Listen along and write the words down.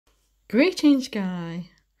Greetings, Guy.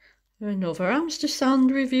 Another Hamster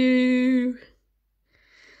Sand review.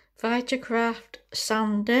 Vitakraft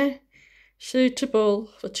Sandy, suitable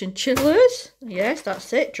for chinchillas. Yes,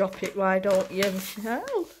 that's it. Drop it, why don't you?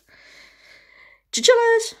 Oh.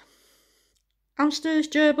 Chinchillas, hamsters,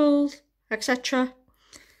 gerbils, etc.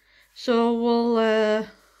 So we'll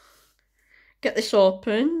get this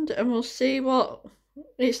opened and we'll see what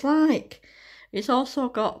it's like. It's also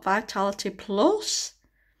got Vitality Plus.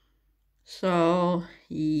 So,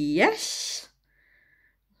 yes,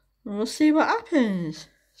 we'll see what happens.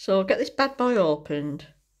 So, get this bad boy opened.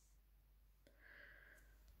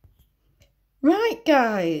 Right,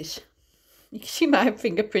 guys, you can see my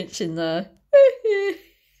fingerprints in there.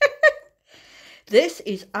 This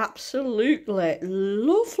is absolutely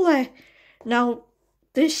lovely. Now,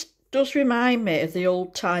 this does remind me of the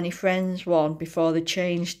old Tiny Friends one before they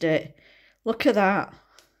changed it. Look at that.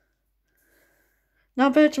 Now,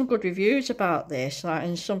 I've heard some good reviews about this,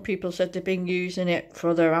 and some people said they've been using it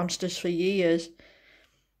for their hamsters for years.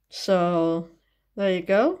 So, there you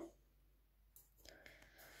go.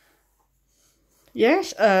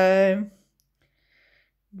 Yes,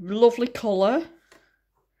 lovely colour.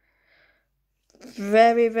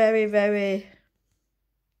 Very, very, very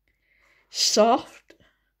soft.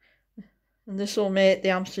 And this will make the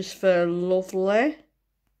hamster's fur lovely.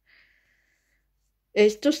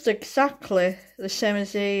 It's just exactly the same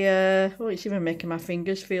as the, oh, it's even making my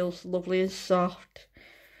fingers feel lovely and soft.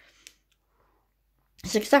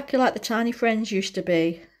 It's exactly like the Tiny Friends used to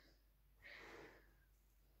be.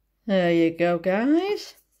 There you go,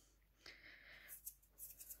 guys.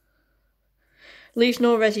 Leaves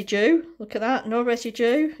no residue. Look at that, no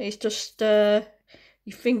residue. It's just, your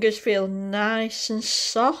fingers feel nice and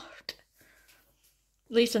soft.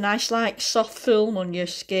 Leaves a nice, like, soft film on your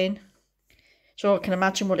skin. So I can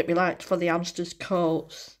imagine what it'd be like for the hamster's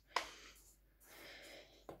coats.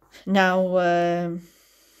 Now,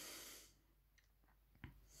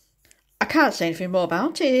 I can't say anything more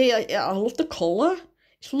about it. I love the colour.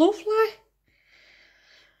 It's lovely.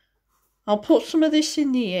 I'll put some of this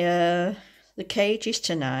in the cages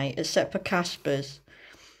tonight, except for Casper's.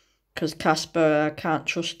 Because Casper, I can't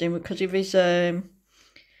trust him because of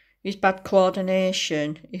his bad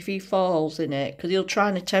coordination. If he falls in it, because he'll try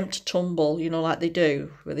and attempt to tumble, you know, like they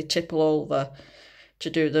do, where they tipple over to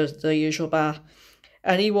do the usual bar.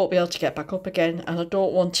 And he won't be able to get back up again. And I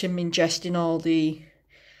don't want him ingesting all the...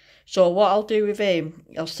 So what I'll do with him,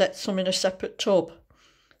 I'll set some in a separate tub.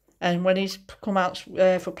 And when he's come out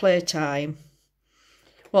for playtime,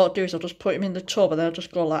 what I'll do is I'll just put him in the tub and then I'll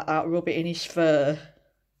just go like that, rub it in his fur.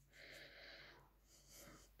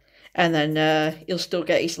 And then he'll still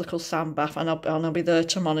get his little sand bath, and I'll be there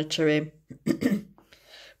to monitor him.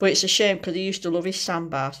 But it's a shame because he used to love his sand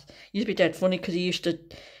bath. It used to be dead funny because he used to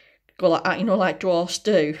go like that, you know, like dwarfs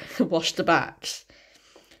do, wash the backs.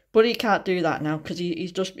 But he can't do that now because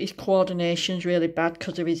his coordination's really bad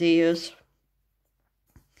because of his ears.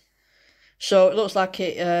 So it looks like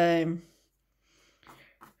the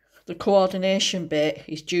coordination bit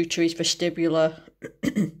is due to his vestibular.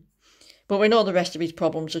 But we know the rest of his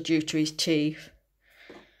problems are due to his teeth.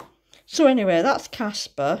 So anyway, that's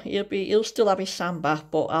Casper. He'll still have his sand bath,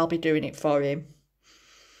 but I'll be doing it for him.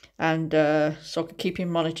 And so I can keep him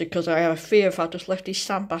monitored, because I have a fear if I just left his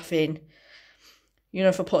sand bath in. You know,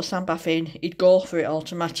 if I put a sand bath in, he'd go for it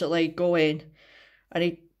automatically. He'd go in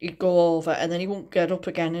and he'd go over, and then he won't get up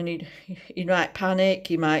again, and he might panic,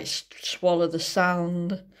 he might swallow the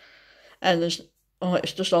sand. And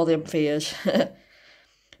it's just all them fears.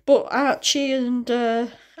 But Archie and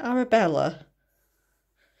Arabella,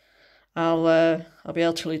 I'll be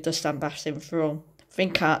able to leave the sand baths in for them. I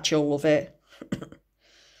think Archie will love it.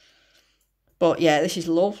 But yeah, this is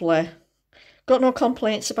lovely. Got no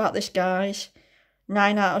complaints about this, guys.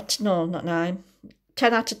 10 out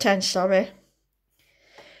of 10, sorry.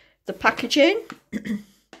 The packaging.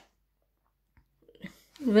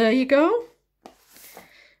 There you go. How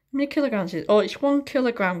many kilograms is it? Oh, it's 1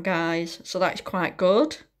 kilogram, guys. So that's quite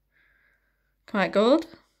good. Quite good.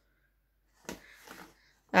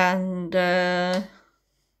 And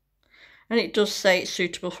it does say it's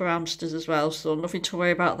suitable for hamsters as well, so nothing to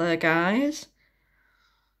worry about there, guys.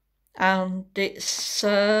 And it's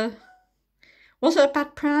wasn't a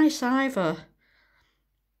bad price either.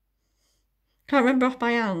 Can't remember off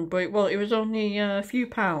by hand, but it was only a few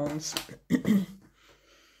pounds.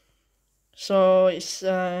 So it's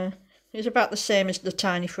about the same as the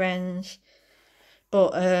Tiny Friends,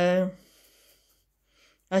 but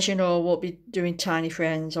as you know, I won't be doing Tiny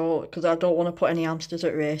Friends, because I don't want to put any hamsters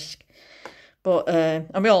at risk. But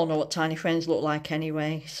and we all know what Tiny Friends look like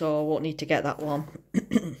anyway, so I won't need to get that one.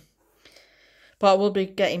 But I will be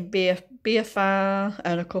getting beer far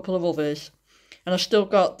and a couple of others. And I've still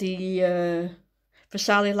got the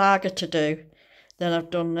Versailles lager to do. Then I've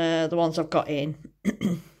done the ones I've got in.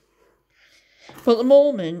 But at the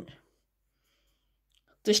moment,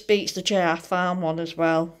 this beats the JR Farm one as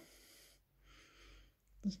well.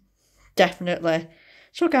 Definitely.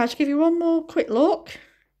 So guys, I'll give you one more quick look.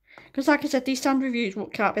 Because like I said, these sand reviews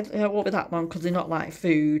won't be that long because they're not like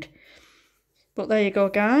food. But there you go,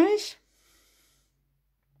 guys.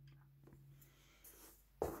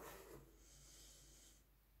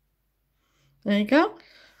 There you go.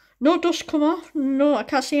 No dust come off. No, I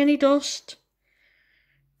can't see any dust.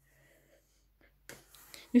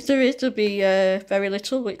 If there is, there'll be very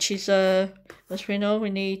little, which is, as we know,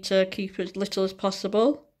 we need to keep as little as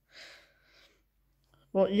possible.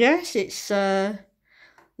 But yes, it's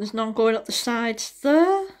there's none going up the sides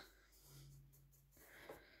there.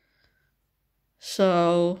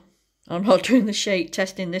 So I'm not doing the shake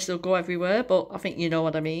testing. This will go everywhere, but I think you know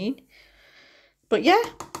what I mean. But yeah.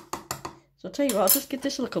 So I'll tell you what, I'll just give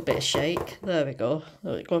this a little bit of shake. There we go.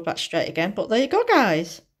 It goes back straight again. But there you go,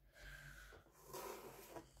 guys.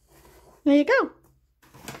 There you go.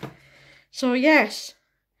 So yes,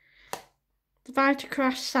 the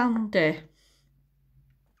Vitakraft Sand. Don't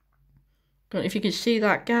know if you can see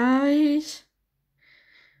that, guys.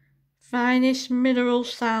 Finest mineral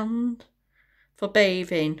sand for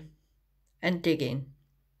bathing and digging.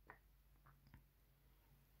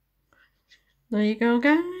 There you go,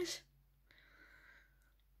 guys.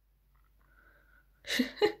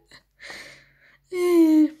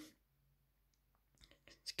 It's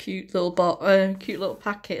a cute little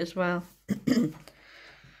packet as well.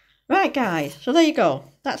 Right, guys, so there you go.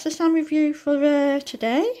 That's the sand review for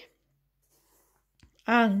today.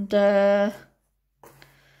 And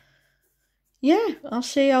yeah, I'll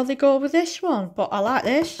see how they go with this one. But I like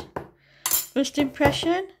this. First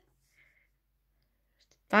impression,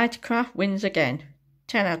 Vitakraft wins again.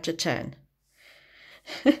 10 out of 10.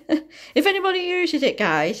 If anybody uses it,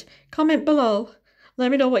 guys, comment below. Let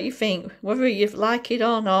me know what you think, whether you like it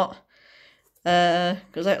or not.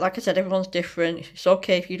 Because like I said, everyone's different. It's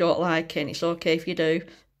okay if you don't like it, and it's okay if you do.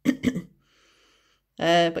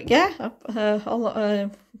 But yeah,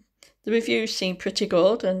 the reviews seem pretty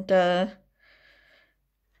good, and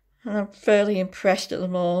I'm fairly impressed at the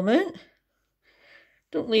moment.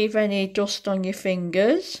 Don't leave any dust on your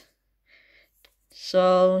fingers.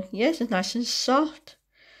 So yes, it's nice and soft.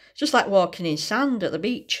 It's just like walking in sand at the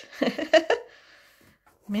beach.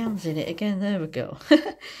 My hand's in it again. There we go.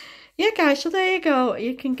 Yeah, guys. So there you go.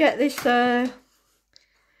 You can get this on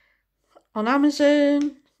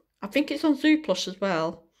Amazon. I think it's on Zooplus as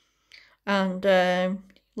well. And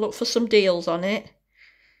look for some deals on it.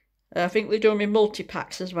 I think they're doing in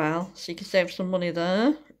multi-packs as well, so you can save some money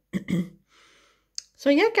there. So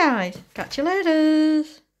yeah, guys. Catch you later.